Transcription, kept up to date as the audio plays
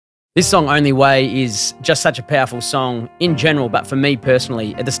This song, Only Way, is just such a powerful song in general, but for me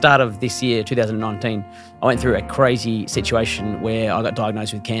personally, at the start of this year, 2019, I went through a crazy situation where I got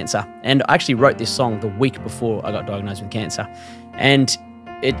diagnosed with cancer. And I actually wrote this song the week before I got diagnosed with cancer. And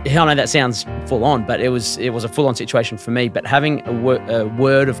I know that sounds full on, but it was a full on situation for me. But having a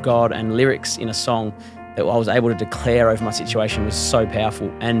word of God and lyrics in a song that I was able to declare over my situation was so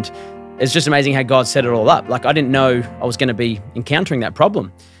powerful. And it's just amazing how God set it all up. Like, I didn't know I was going to be encountering that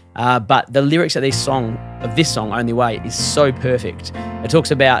problem. But the lyrics of this song, Only Way, is so perfect. It talks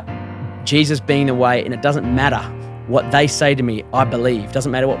about Jesus being the way, and it doesn't matter what they say to me, I believe.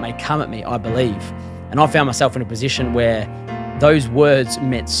 Doesn't matter what may come at me, I believe. And I found myself in a position where those words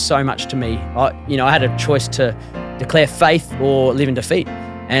meant so much to me. I had a choice to declare faith or live in defeat.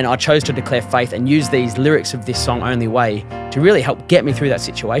 And I chose to declare faith and use these lyrics of this song, Only Way, to really help get me through that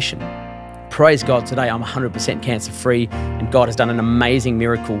situation. Praise God, today I'm 100% cancer-free, and God has done an amazing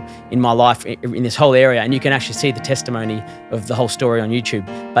miracle in my life in this whole area, and you can actually see the testimony of the whole story on YouTube.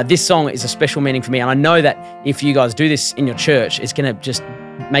 But this song is a special meaning for me, and I know that if you guys do this in your church, it's going to just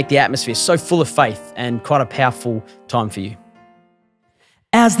make the atmosphere so full of faith and quite a powerful time for you.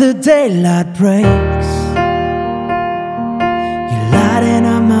 As the daylight breaks, you're lighting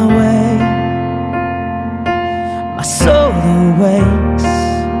up my way. My soul awakes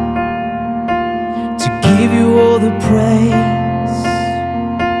to give you all the praise.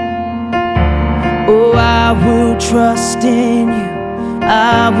 Oh, I will trust in you,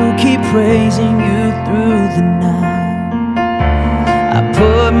 I will keep praising you through the night. I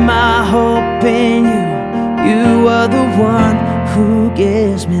put my hope in you, you are the one who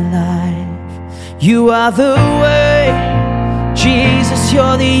gives me life. You are the way, Jesus,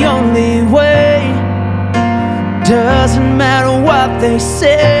 you're the only way. Doesn't matter what they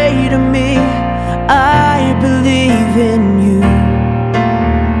say to me, I believe in you.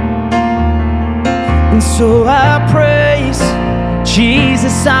 And so I praise,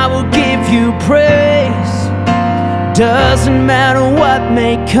 Jesus, I will give you praise. Doesn't matter what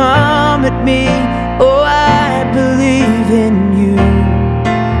may come at me, oh, I believe in you.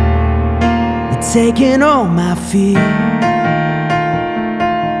 You're taking all my fear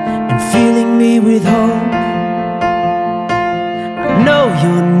and filling me with hope. I know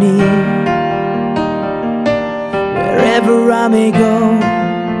you're near wherever I may go.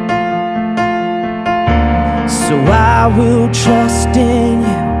 So I will trust in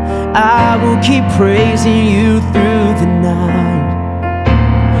you, I will keep praising you through the night.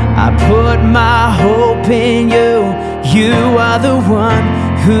 I put my hope in you, you are the one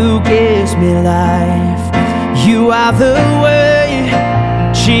who gives me life. You are the way,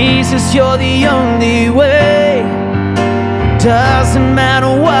 Jesus, you're the only way. Doesn't matter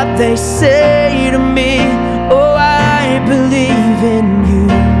what they say to me, oh, I believe in you.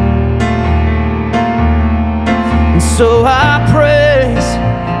 And so I praise,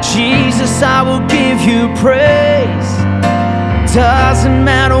 Jesus, I will give you praise. Doesn't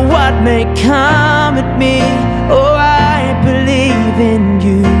matter what may come at me, oh, I believe in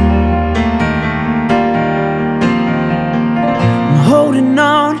you. I'm holding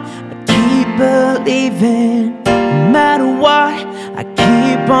on, I keep believing. No matter what, I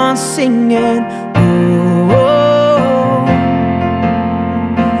keep on singing. Oh,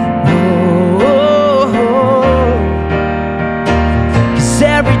 oh, oh, oh. 'Cause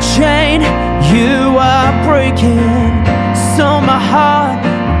every chain you are breaking, so my heart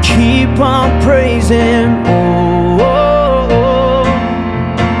will keep on praising. Oh, oh,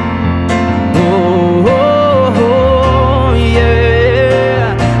 oh, oh, oh,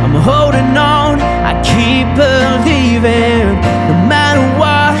 yeah. I'm holding on, I keep believing. No matter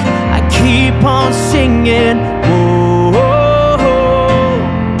what, I keep on singing. Oh, oh,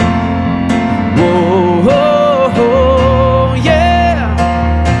 oh, oh, oh, yeah.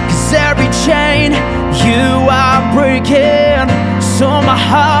 'Cause every chain you are breaking, so my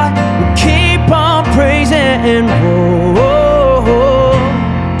heart will keep on praising. Oh, oh,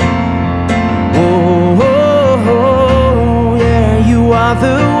 oh, oh, oh, yeah. You are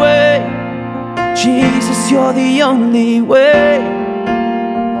the way, Jesus, you're the only way.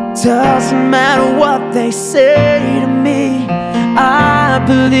 Doesn't matter what they say to me, I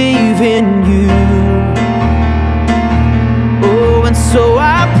believe in you. Oh, and so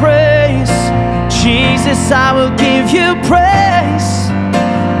I praise, Jesus, I will give you praise.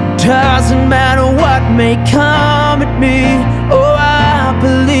 Doesn't matter what may come at me,